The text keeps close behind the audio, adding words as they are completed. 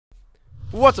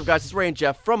What's up, guys? It's Ray and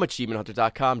Jeff from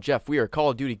AchievementHunter.com. Jeff, we are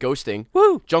Call of Duty ghosting.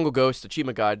 Woo! Jungle Ghost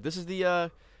Achievement Guide. This is the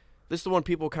one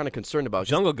people are kind of concerned about.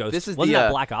 Jungle Ghost. This is Wasn't the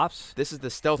that Black Ops? This is the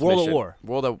stealth World mission. at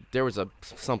War. There was a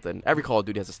something. Every Call of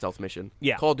Duty has a stealth mission.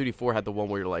 Yeah. Call of Duty 4 had the one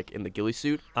where you're like in the ghillie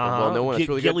suit. Well, no one. That's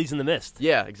really good. Ghillies in the mist.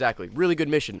 Yeah, exactly. Really good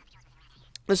mission.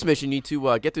 This mission, you need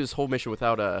to get through this whole mission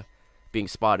without being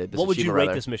spotted. What would you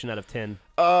rate this mission out of 10?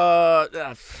 How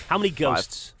many 5.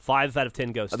 ghosts? 5 out of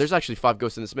 10 ghosts. There's actually 5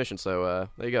 ghosts in this mission, so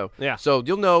there you go. Yeah. So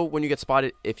you'll know when you get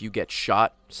spotted if you get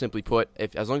shot. Simply put,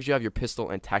 as long as you have your pistol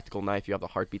and tactical knife, you have the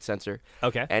heartbeat sensor.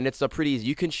 Okay. And it's pretty easy.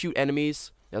 You can shoot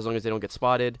enemies as long as they don't get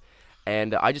spotted.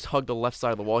 And I just hugged the left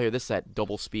side of the wall here. This is at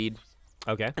double speed.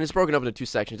 Okay. And it's broken up into 2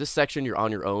 sections. This section, you're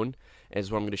on your own, is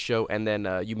what I'm going to show. And then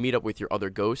you meet up with your other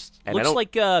ghosts. And Looks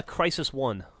like Crisis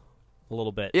 1 a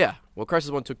little bit. Yeah. Well,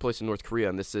 Crisis 1 took place in North Korea,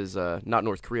 and this is not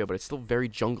North Korea, but it's still very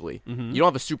jungly. You don't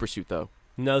have a super suit, though.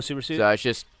 No super suit? So it's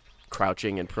just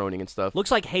crouching and proning and stuff.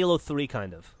 Looks like Halo 3,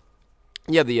 kind of.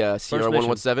 Yeah, the Sierra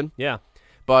 117. Yeah.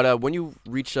 But when you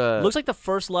reach... looks like the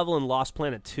first level in Lost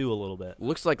Planet 2 a little bit.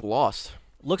 Looks like Lost.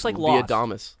 Looks like Lost.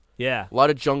 Vietnamese. Yeah. A lot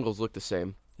of jungles look the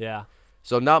same. Yeah.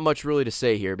 So not much really to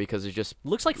say here because it's just...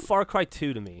 Looks like Far Cry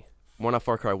 2 to me. Why not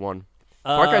Far Cry 1?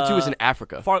 Far Cry 2 is in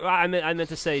Africa. I meant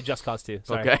to say Just Cause 2.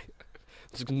 Sorry. Okay.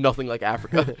 It's nothing like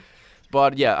Africa.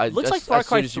 But yeah, looks like Far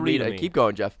Cry 3 to me. Keep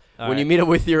going, Jeff. All when right. you meet up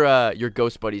with your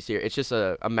ghost buddies here, it's just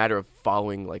a matter of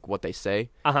following like what they say.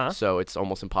 So it's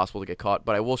almost impossible to get caught.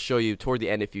 But I will show you toward the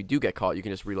end. If you do get caught, you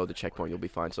can just reload the checkpoint. You'll be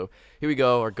fine. So here we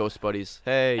go. Our ghost buddies.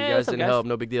 Hey, you guys what's up, didn't help.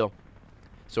 No big deal.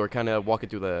 So we're kind of walking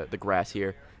through the grass here.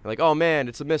 And like, oh man,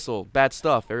 it's a missile. Bad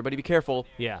stuff. Everybody be careful.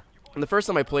 Yeah. And the first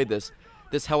time I played this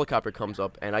helicopter comes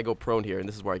up, and I go prone here, and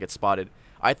this is where I get spotted.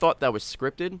 I thought that was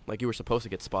scripted, like you were supposed to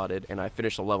get spotted, and I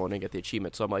finished the level and didn't get the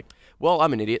achievement. So I'm like, well,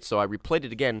 I'm an idiot, so I replayed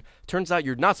it again. Turns out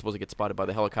you're not supposed to get spotted by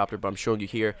the helicopter, but I'm showing you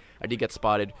here. I did get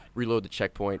spotted, reload the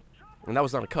checkpoint, and that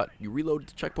was not a cut. You reload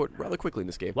the checkpoint rather quickly in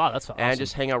this game. Wow, that's awesome. And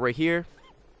just hang out right here.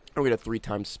 And we're going to 3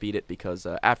 times speed it because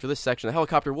after this section, the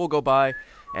helicopter will go by,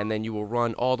 and then you will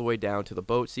run all the way down to the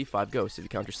boat. See, 5 ghosts if you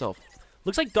count yourself.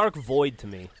 Looks like Dark Void to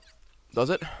me. Does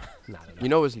it? No, I don't know. You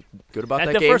know what was good about that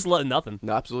At the game? first, nothing.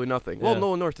 No, absolutely nothing. Yeah. Well,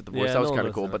 Nolan North did the voice. Yeah, That was Nolan kind of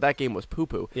North cool, did but that game was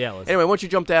poo-poo. Yeah, it was. Anyway, once you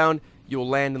jump down, you will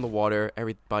land in the water.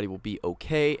 Everybody will be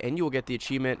okay, and you will get the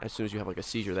achievement as soon as you have like a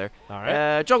seizure there. All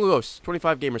right. Jungle Ghost,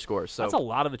 25 gamer scores. So That's a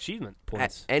lot of achievement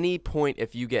points. at any point,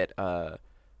 if you get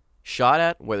shot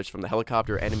at, whether it's from the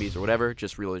helicopter, enemies, or whatever,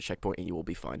 just reload the checkpoint, and you will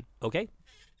be fine. Okay.